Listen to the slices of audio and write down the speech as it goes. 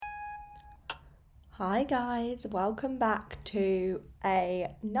Hi guys, welcome back to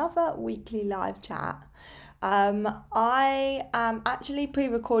another weekly live chat. I am actually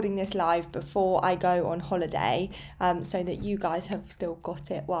pre-recording this live before I go on holiday, so that you guys have still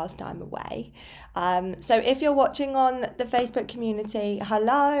got it whilst I'm away. So if you're watching on the Facebook community,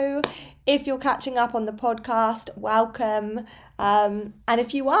 hello. If you're catching up on the podcast, welcome. And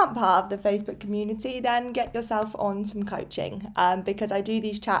if you aren't part of the Facebook community, then get yourself on some coaching, because I do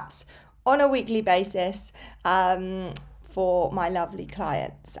these chats on a weekly basis for my lovely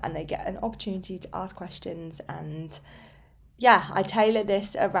clients, and they get an opportunity to ask questions, and I tailor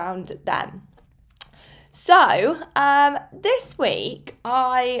this around them. So this week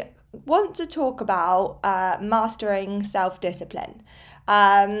I want to talk about mastering self-discipline,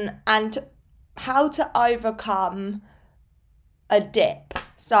 and how to overcome a dip.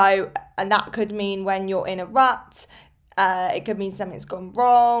 And that could mean when you're in a rut, it could mean something's gone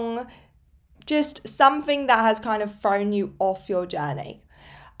wrong, just something that has kind of thrown you off your journey.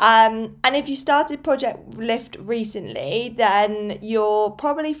 And if you started Project Lift recently, then you're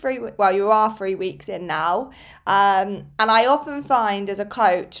probably you are 3 weeks in now. And I often find as a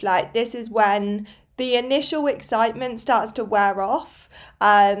coach, like, this is when the initial excitement starts to wear off.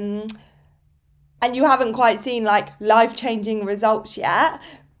 And you haven't quite seen like life-changing results yet,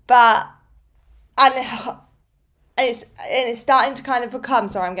 it's starting to kind of become,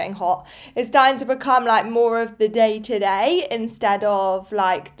 sorry, I'm getting hot. It's starting to become like more of the day to day instead of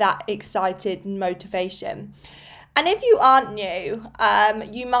like that excited motivation. And if you aren't new,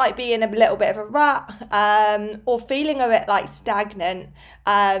 you might be in a little bit of a rut, or feeling a bit like stagnant,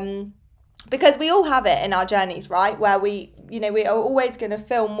 because we all have it in our journeys, right? Where we are always going to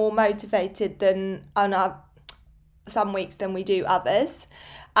feel more motivated than on some weeks than we do others.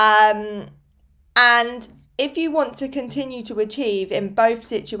 And if you want to continue to achieve in both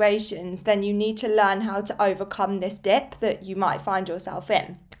situations, then you need to learn how to overcome this dip that you might find yourself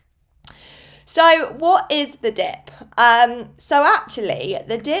in. So what is the dip? So actually,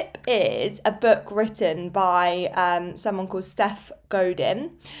 the dip is a book written by someone called Seth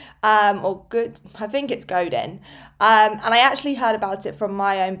Godin, I think it's Godin. And I actually heard about it from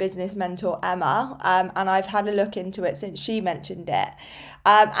my own business mentor, Emma, and I've had a look into it since she mentioned it.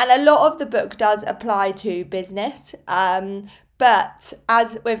 And a lot of the book does apply to business, but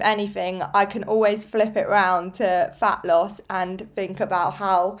as with anything, I can always flip it around to fat loss and think about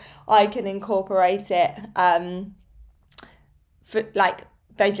how I can incorporate it,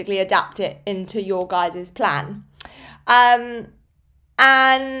 basically adapt it into your guys' plan. There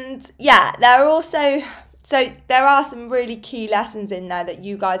are some really key lessons in there that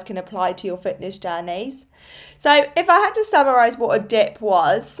you guys can apply to your fitness journeys. So if I had to summarize what a dip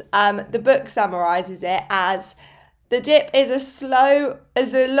was, the book summarizes it as: the dip is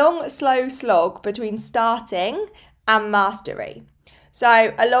a long, slow slog between starting and mastery.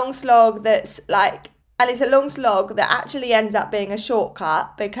 So a long slog and it's a long slog that actually ends up being a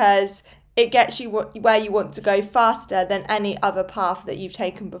shortcut, because it gets you where you want to go faster than any other path that you've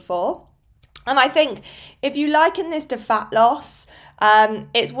taken before. And I think if you liken this to fat loss,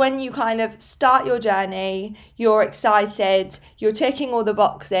 it's when you kind of start your journey, you're excited, you're ticking all the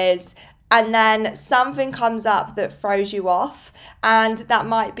boxes, and then something comes up that throws you off. And that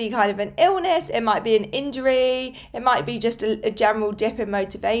might be kind of an illness, it might be an injury, it might be just a general dip in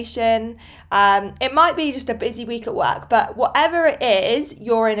motivation, it might be just a busy week at work, but whatever it is,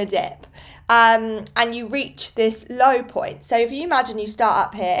 you're in a dip. And you reach this low point. So if you imagine you start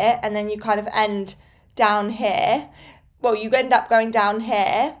up here and then you kind of end down here, you end up going down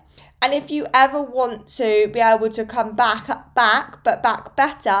here. And if you ever want to be able to come back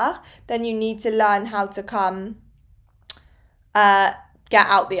better, then you need to learn how to get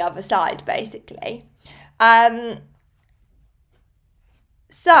out the other side, basically. And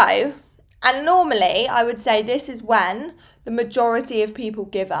normally I would say this is when the majority of people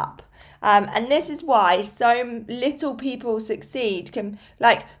give up. And this is why so little people succeed. In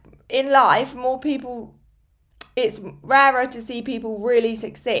life, it's rarer to see people really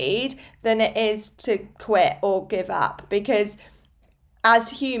succeed than it is to quit or give up, because as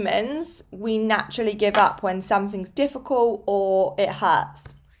humans, we naturally give up when something's difficult or it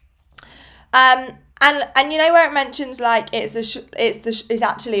hurts. And you know where it mentions like it's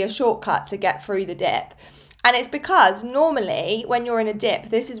actually a shortcut to get through the dip. And it's because normally when you're in a dip,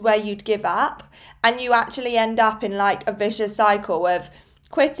 this is where you'd give up, and you actually end up in like a vicious cycle of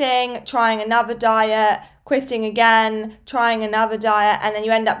quitting, trying another diet, quitting again, trying another diet, and then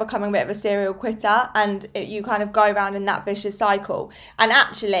you end up becoming a bit of a serial quitter, and you kind of go around in that vicious cycle. And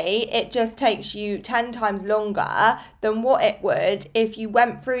actually, it just takes you 10 times longer than what it would if you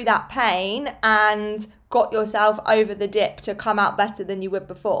went through that pain and got yourself over the dip to come out better than you would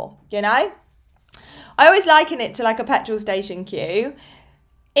before, you know? I always liken it to like a petrol station queue.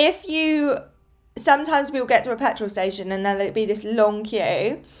 Sometimes we'll get to a petrol station and then there'll be this long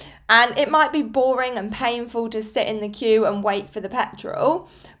queue, and it might be boring and painful to sit in the queue and wait for the petrol.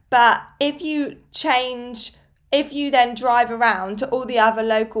 But if you then drive around to all the other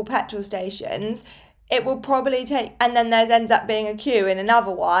local petrol stations, it will probably take, and then there ends up being a queue in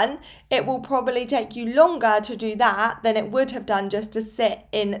another one, it will probably take you longer to do that than it would have done just to sit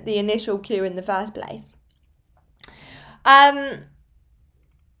in the initial queue in the first place.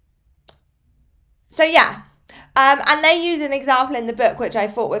 So yeah, and they use an example in the book which I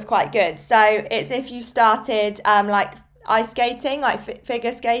thought was quite good. So it's if you started like ice skating, like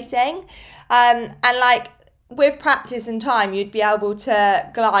figure skating, and like with practice and time, you'd be able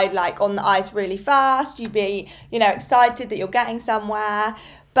to glide like on the ice really fast. You'd be, excited that you're getting somewhere,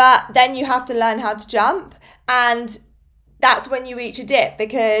 but then you have to learn how to jump, and that's when you reach a dip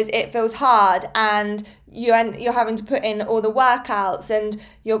because it feels hard and you're having to put in all the workouts, and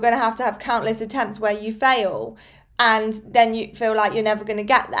you're going to have countless attempts where you fail, and then you feel like you're never going to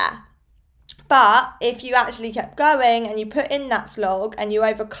get there. But if you actually kept going and you put in that slog and you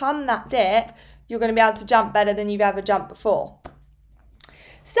overcome that dip, you're going to be able to jump better than you've ever jumped before.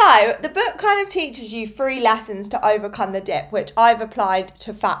 So the book kind of teaches you 3 lessons to overcome the dip, which I've applied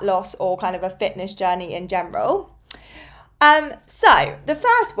to fat loss or kind of a fitness journey in general. So the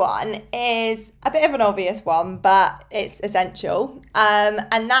first one is a bit of an obvious one, but it's essential.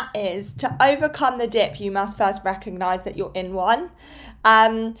 And that is, to overcome the dip, you must first recognize that you're in one.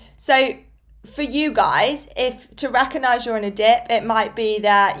 So for you guys, if to recognize you're in a dip, it might be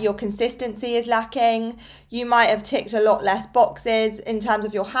that your consistency is lacking. You might have ticked a lot less boxes in terms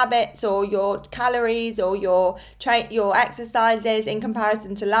of your habits or your calories or your exercises in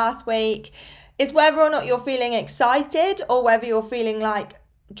comparison to last week. It's whether or not you're feeling excited, or whether you're feeling like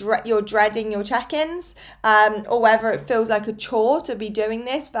you're dreading your check-ins, or whether it feels like a chore to be doing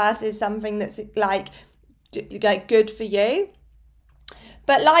this versus something that's like good for you.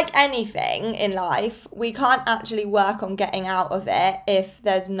 But like anything in life, we can't actually work on getting out of it if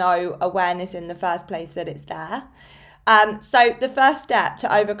there's no awareness in the first place that it's there. So the first step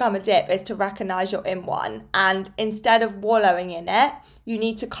to overcome a dip is to recognize you're in one, and instead of wallowing in it, you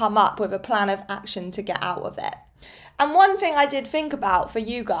need to come up with a plan of action to get out of it. And one thing I did think about for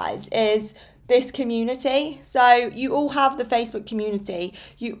you guys is this community. So you all have the Facebook community,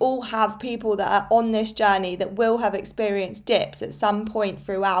 you all have people that are on this journey that will have experienced dips at some point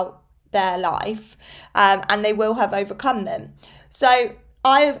throughout their life, and they will have overcome them. So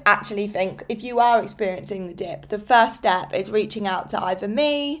I actually think if you are experiencing the dip, the first step is reaching out to either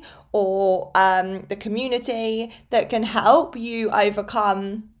me or the community that can help you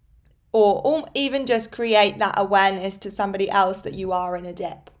overcome or even just create that awareness to somebody else that you are in a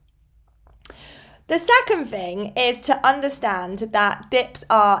dip. The second thing is to understand that dips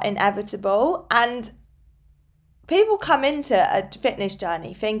are inevitable, and people come into a fitness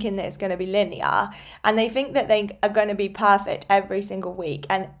journey thinking that it's going to be linear, and they think that they are going to be perfect every single week,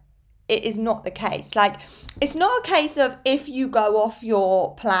 and it is not the case. Like, it's not a case of if you go off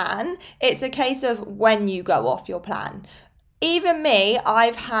your plan, it's a case of when you go off your plan. Even me,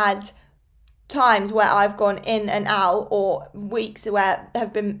 I've had times where I've gone in and out, or weeks where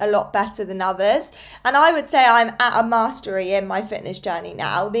have been a lot better than others, and I would say I'm at a mastery in my fitness journey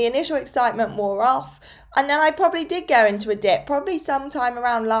now. The initial excitement wore off, and then I probably did go into a dip, probably sometime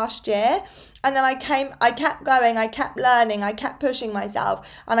around last year, and then I kept going, I kept learning, I kept pushing myself,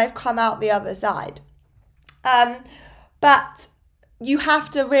 and I've come out the other side. But you have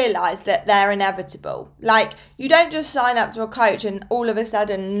to realize that they're inevitable. Like, you don't just sign up to a coach and all of a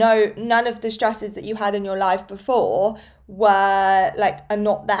sudden none of the stresses that you had in your life before are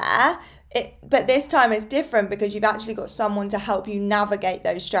not there. But this time it's different because you've actually got someone to help you navigate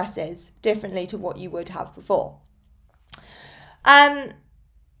those stresses differently to what you would have before.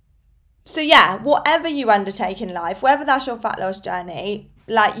 So yeah, whatever you undertake in life, whether that's your fat loss journey,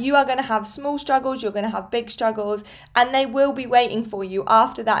 like, you are going to have small struggles, you're going to have big struggles, and they will be waiting for you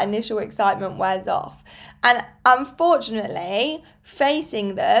after that initial excitement wears off. And unfortunately,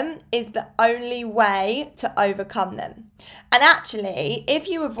 facing them is the only way to overcome them. And actually, if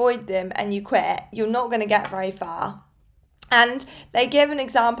you avoid them and you quit, you're not going to get very far. And they give an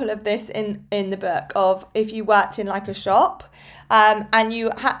example of this in the book of if you worked in like a shop, and you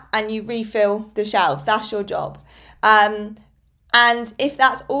refill the shelves. That's your job. And if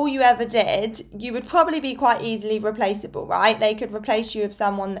that's all you ever did, you would probably be quite easily replaceable, right? They could replace you with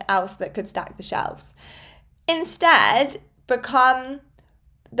someone else that could stack the shelves. Instead, become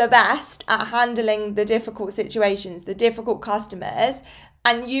the best at handling the difficult situations, the difficult customers,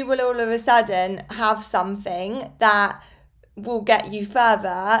 and you will all of a sudden have something that will get you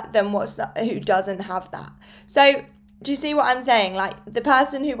further than who doesn't have that. So do you see what I'm saying? Like, the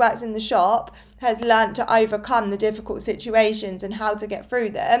person who works in the shop has learned to overcome the difficult situations and how to get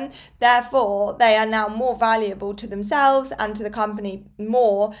through them. Therefore, they are now more valuable to themselves and to the company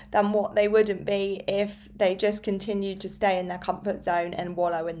more than what they wouldn't be if they just continued to stay in their comfort zone and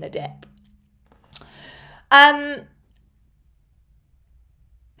wallow in the dip.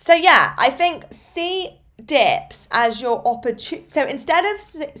 So yeah, I think see dips as your opportunity. So instead of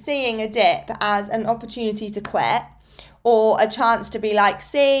seeing a dip as an opportunity to quit or a chance to be like,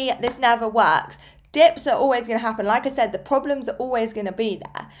 see, this never works, dips are always going to happen. Like I said, the problems are always going to be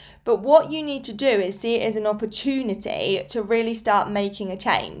there. But what you need to do is see it as an opportunity to really start making a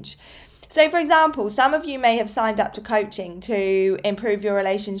change. So for example, some of you may have signed up to coaching to improve your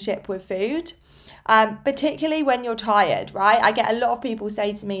relationship with food. Particularly when you're tired, right? I get a lot of people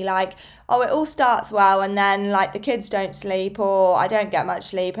say to me like, oh, it all starts well and then like the kids don't sleep or I don't get much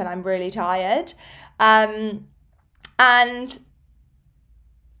sleep and I'm really tired. And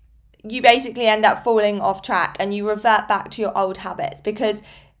you basically end up falling off track and you revert back to your old habits, because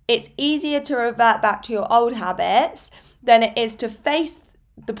it's easier to revert back to your old habits than it is to face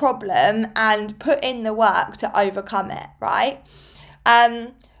the problem and put in the work to overcome it, right?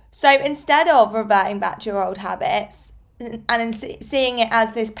 So instead of reverting back to your old habits and seeing it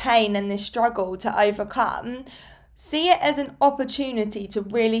as this pain and this struggle to overcome, see it as an opportunity to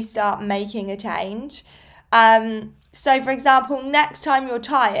really start making a change. So for example, next time you're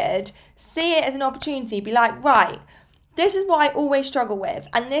tired, see it as an opportunity. Be like, right, this is what I always struggle with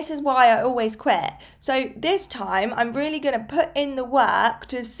and this is why I always quit. So this time I'm really going to put in the work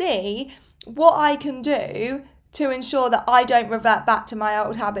to see what I can do to ensure that I don't revert back to my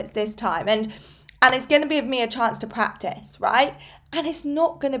old habits this time. And it's going to give me a chance to practice, right? And it's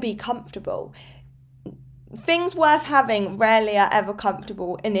not going to be comfortable. Things worth having rarely are ever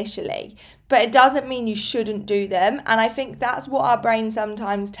comfortable initially, but it doesn't mean you shouldn't do them. And I think that's what our brain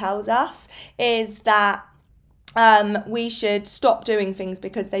sometimes tells us, is that we should stop doing things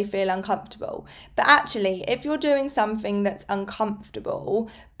because they feel uncomfortable. But actually, if you're doing something that's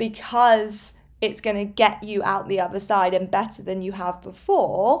uncomfortable because it's going to get you out the other side and better than you have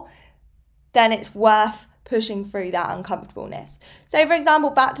before, then it's worth pushing through that uncomfortableness. So for example,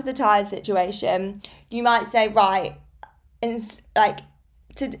 back to the tired situation, you might say, right, instead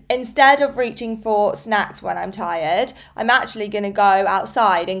of reaching for snacks when I'm tired, I'm actually going to go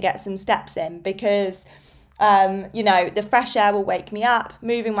outside and get some steps in, because the fresh air will wake me up.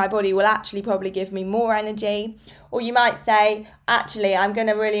 Moving my body will actually probably give me more energy. Or you might say, actually, I'm going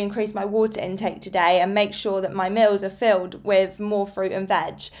to really increase my water intake today and make sure that my meals are filled with more fruit and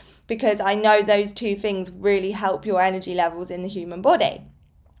veg, because I know those two things really help your energy levels in the human body.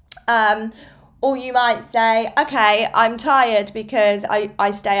 Or you might say, okay, I'm tired because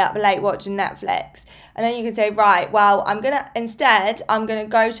I stay up late watching Netflix. And then you can say, right, well, I'm going to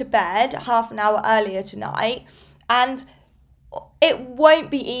go to bed half an hour earlier tonight. And it won't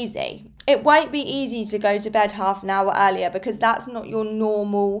be easy. It won't be easy to go to bed half an hour earlier, because that's not your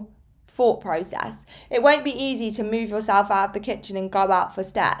normal thought process. It won't be easy to move yourself out of the kitchen and go out for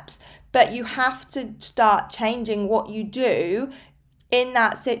steps. But you have to start changing what you do in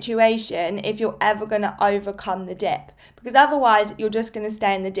that situation if you're ever going to overcome the dip, because otherwise you're just going to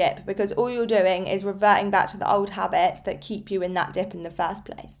stay in the dip, because all you're doing is reverting back to the old habits that keep you in that dip in the first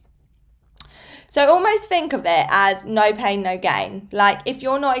place. So almost think of it as no pain, no gain. Like, if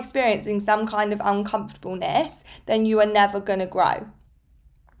you're not experiencing some kind of uncomfortableness, then you are never going to grow.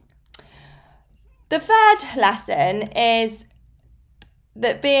 The third lesson is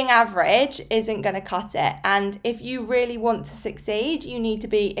that being average isn't going to cut it. And if you really want to succeed, you need to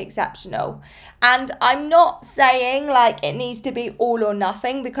be exceptional. And I'm not saying like it needs to be all or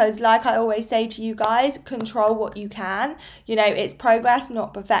nothing, because like I always say to you guys, control what you can. It's progress,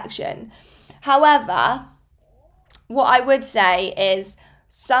 not perfection. However, what I would say is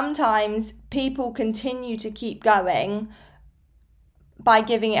sometimes people continue to keep going by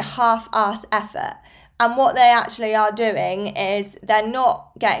giving it half-ass effort. And what they actually are doing is they're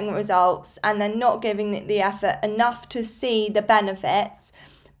not getting results and they're not giving the effort enough to see the benefits,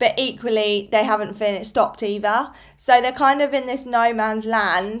 but equally they haven't stopped either. So they're kind of in this no man's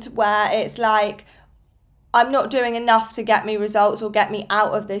land where it's like, I'm not doing enough to get me results or get me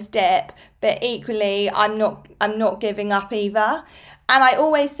out of this dip, but equally I'm not giving up either. And I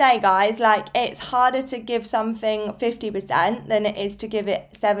always say, guys, like, it's harder to give something 50% than it is to give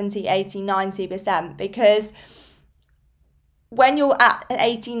it 70, 80, 90%, because when you're at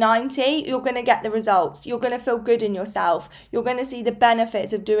 80, 90, you're going to get the results. You're going to feel good in yourself. You're going to see the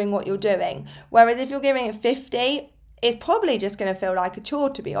benefits of doing what you're doing. Whereas if you're giving it 50, it's probably just going to feel like a chore,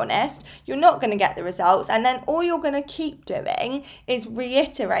 to be honest. You're not going to get the results. And then all you're going to keep doing is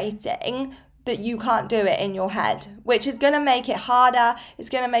reiterating that you can't do it in your head, which is going to make it harder. It's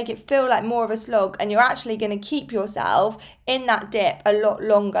going to make it feel like more of a slog, and you're actually going to keep yourself in that dip a lot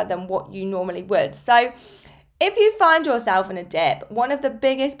longer than what you normally would. So if you find yourself in a dip, one of the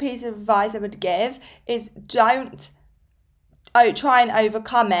biggest pieces of advice I would give is don't try and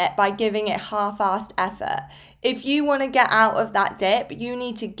overcome it by giving it half-assed effort. If you want to get out of that dip, you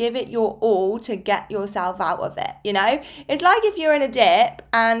need to give it your all to get yourself out of it, you know? It's like if you're in a dip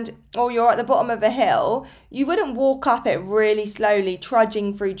or you're at the bottom of a hill, you wouldn't walk up it really slowly,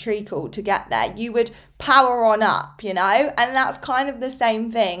 trudging through treacle to get there. You would power on up, you know? And that's kind of the same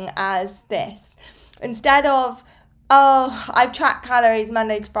thing as this. Instead of, I've tracked calories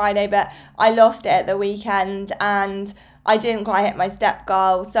Monday to Friday, but I lost it at the weekend and I didn't quite hit my step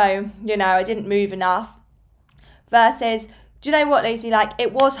goal, so, you know, I didn't move enough. Versus, do you know what, Lucy, like,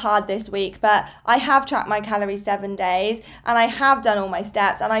 it was hard this week, but I have tracked my calories 7 days and I have done all my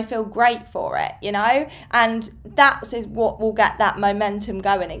steps and I feel great for it, you know? And that is what will get that momentum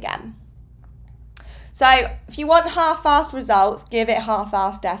going again. So if you want half-assed results, give it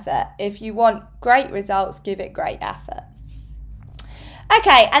half-assed effort. If you want great results, give it great effort.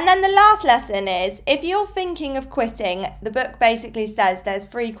 Okay, and then the last lesson is, if you're thinking of quitting, the book basically says there's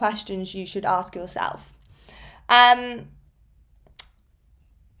 3 questions you should ask yourself.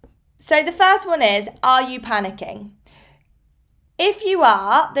 So the first one is, are you panicking? If you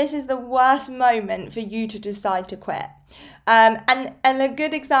are, this is the worst moment for you to decide to quit. And a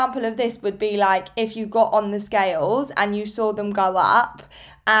good example of this would be like if you got on the scales and you saw them go up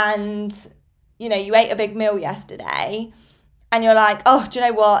and, you know, you ate a big meal yesterday and you're like, oh, do you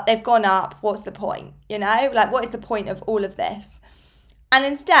know what? They've gone up. What's the point? You know, like, what is the point of all of this? And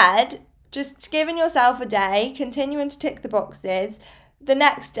instead, just giving yourself a day, continuing to tick the boxes, the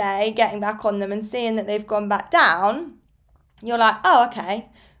next day getting back on them and seeing that they've gone back down, you're like, oh, okay,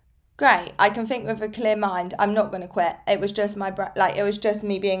 great. I can think with a clear mind. I'm not going to quit. It was just it was just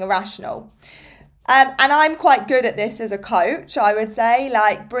me being irrational. And I'm quite good at this as a coach, I would say,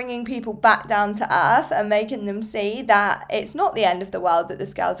 like bringing people back down to earth and making them see that it's not the end of the world that the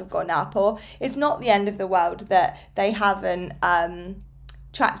scales have gone up, or it's not the end of the world that they haven't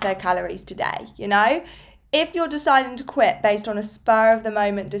tracked their calories today, you know? If you're deciding to quit based on a spur of the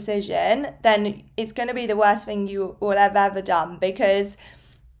moment decision, then it's going to be the worst thing you will have ever done, because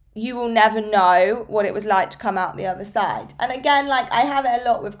you will never know what it was like to come out the other side. And again, like, I have it a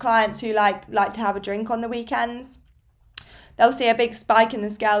lot with clients who like to have a drink on the weekends. They'll see a big spike in the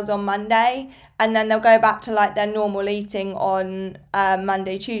scales on Monday, and then they'll go back to like their normal eating on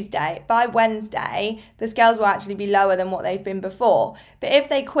Monday, Tuesday. By Wednesday, the scales will actually be lower than what they've been before. But if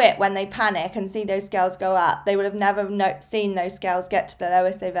they quit when they panic and see those scales go up, they would have never seen those scales get to the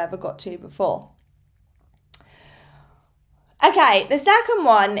lowest they've ever got to before. Okay, the second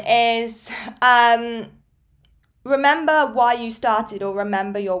one is remember why you started, or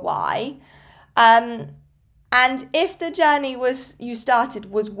remember your why. And if the journey you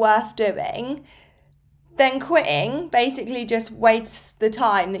started was worth doing, then quitting basically just wastes the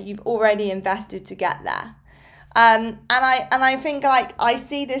time that you've already invested to get there. And I think, like, I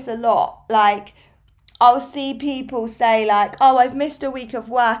see this a lot. Like, I'll see people say like, oh, I've missed a week of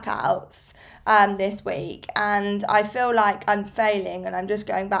workouts this week and I feel like I'm failing and I'm just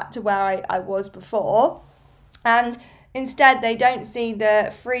going back to where I was before. And instead, they don't see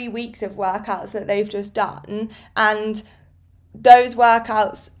the 3 weeks of workouts that they've just done, and those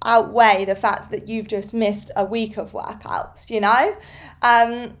workouts outweigh the fact that you've just missed a week of workouts, you know?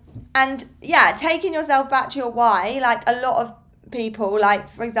 And yeah, taking yourself back to your why, like a lot of people, like,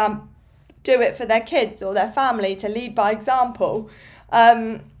 for example, do it for their kids or their family, to lead by example.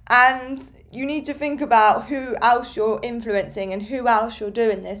 And you need to think about who else you're influencing and who else you're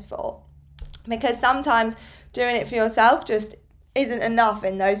doing this for. Because sometimes doing it for yourself just isn't enough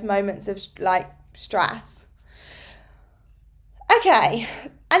in those moments of like stress. Okay,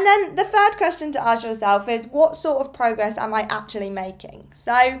 and then the third question to ask yourself is, what sort of progress am I actually making?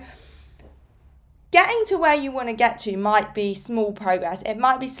 So getting to where you want to get to might be small progress. It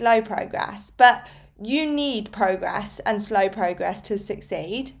might be slow progress, but you need progress and slow progress to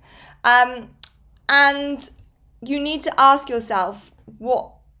succeed. And you need to ask yourself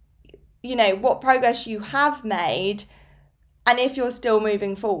what progress you have made and if you're still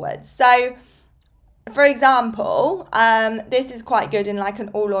moving forward. So, for example, this is quite good in like an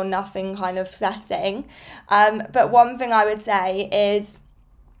all or nothing kind of setting. But one thing I would say is,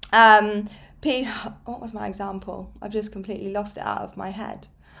 what was my example? I've just completely lost it out of my head.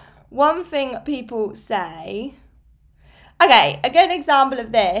 One thing people say, okay, a good example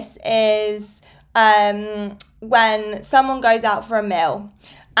of this is when someone goes out for a meal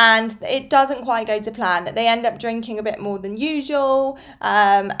and it doesn't quite go to plan, that they end up drinking a bit more than usual,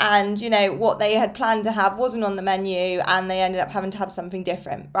 and what they had planned to have wasn't on the menu and they ended up having to have something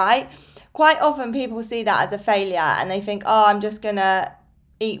different, right? Quite often people see that as a failure and they think, oh, I'm just gonna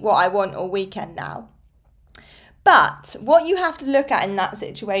eat what I want all weekend now. But what you have to look at in that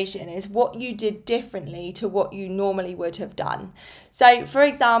situation is what you did differently to what you normally would have done. So, for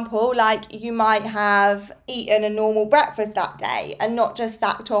example, like you might have eaten a normal breakfast that day and not just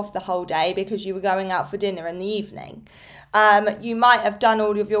sacked off the whole day because you were going out for dinner in the evening. You might have done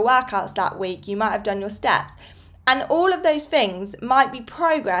all of your workouts that week. You might have done your steps. And all of those things might be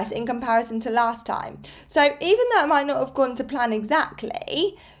progress in comparison to last time. So even though it might not have gone to plan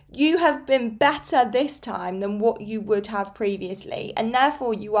exactly, you have been better this time than what you would have previously, and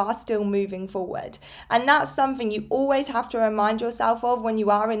therefore you are still moving forward. And that's something you always have to remind yourself of when you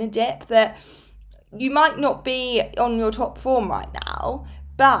are in a dip, that you might not be on your top form right now,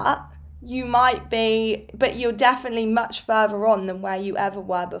 but you're definitely much further on than where you ever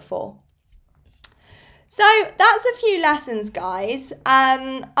were before. So that's a few lessons, guys,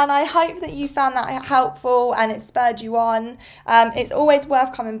 and I hope that you found that helpful and it spurred you on. It's always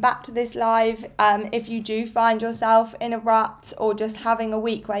worth coming back to this live if you do find yourself in a rut or just having a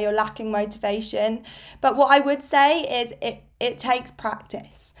week where you're lacking motivation. But what I would say is it takes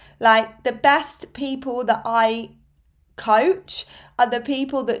practice. Like, the best people that I coach are the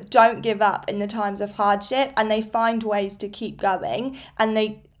people that don't give up in the times of hardship, and they find ways to keep going, and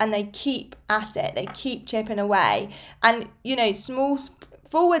they keep at it, they keep chipping away. And small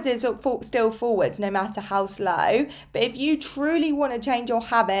forwards is still forwards no matter how slow, but if you truly want to change your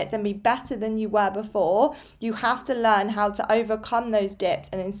habits and be better than you were before, you have to learn how to overcome those dips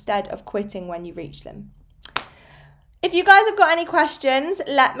and instead of quitting when you reach them. If you guys have got any questions,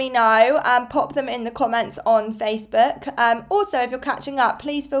 let me know. Pop them in the comments on Facebook. Also, if you're catching up,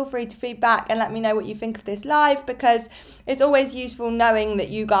 please feel free to feedback and let me know what you think of this live, because it's always useful knowing that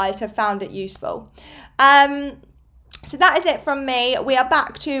you guys have found it useful. So that is it from me. We are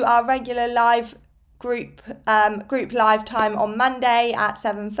back to our regular live group live time on Monday at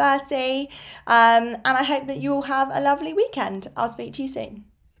 7:30. And I hope that you all have a lovely weekend. I'll speak to you soon.